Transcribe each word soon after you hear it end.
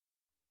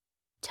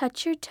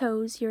Touch your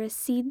toes, you're a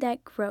seed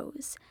that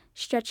grows,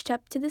 stretched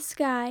up to the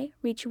sky,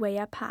 reach way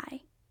up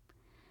high.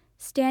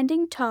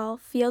 Standing tall,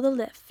 feel the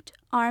lift,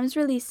 arms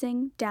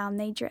releasing, down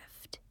they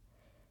drift.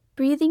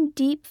 Breathing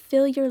deep,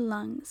 fill your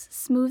lungs,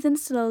 smooth and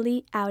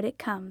slowly out it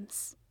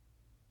comes.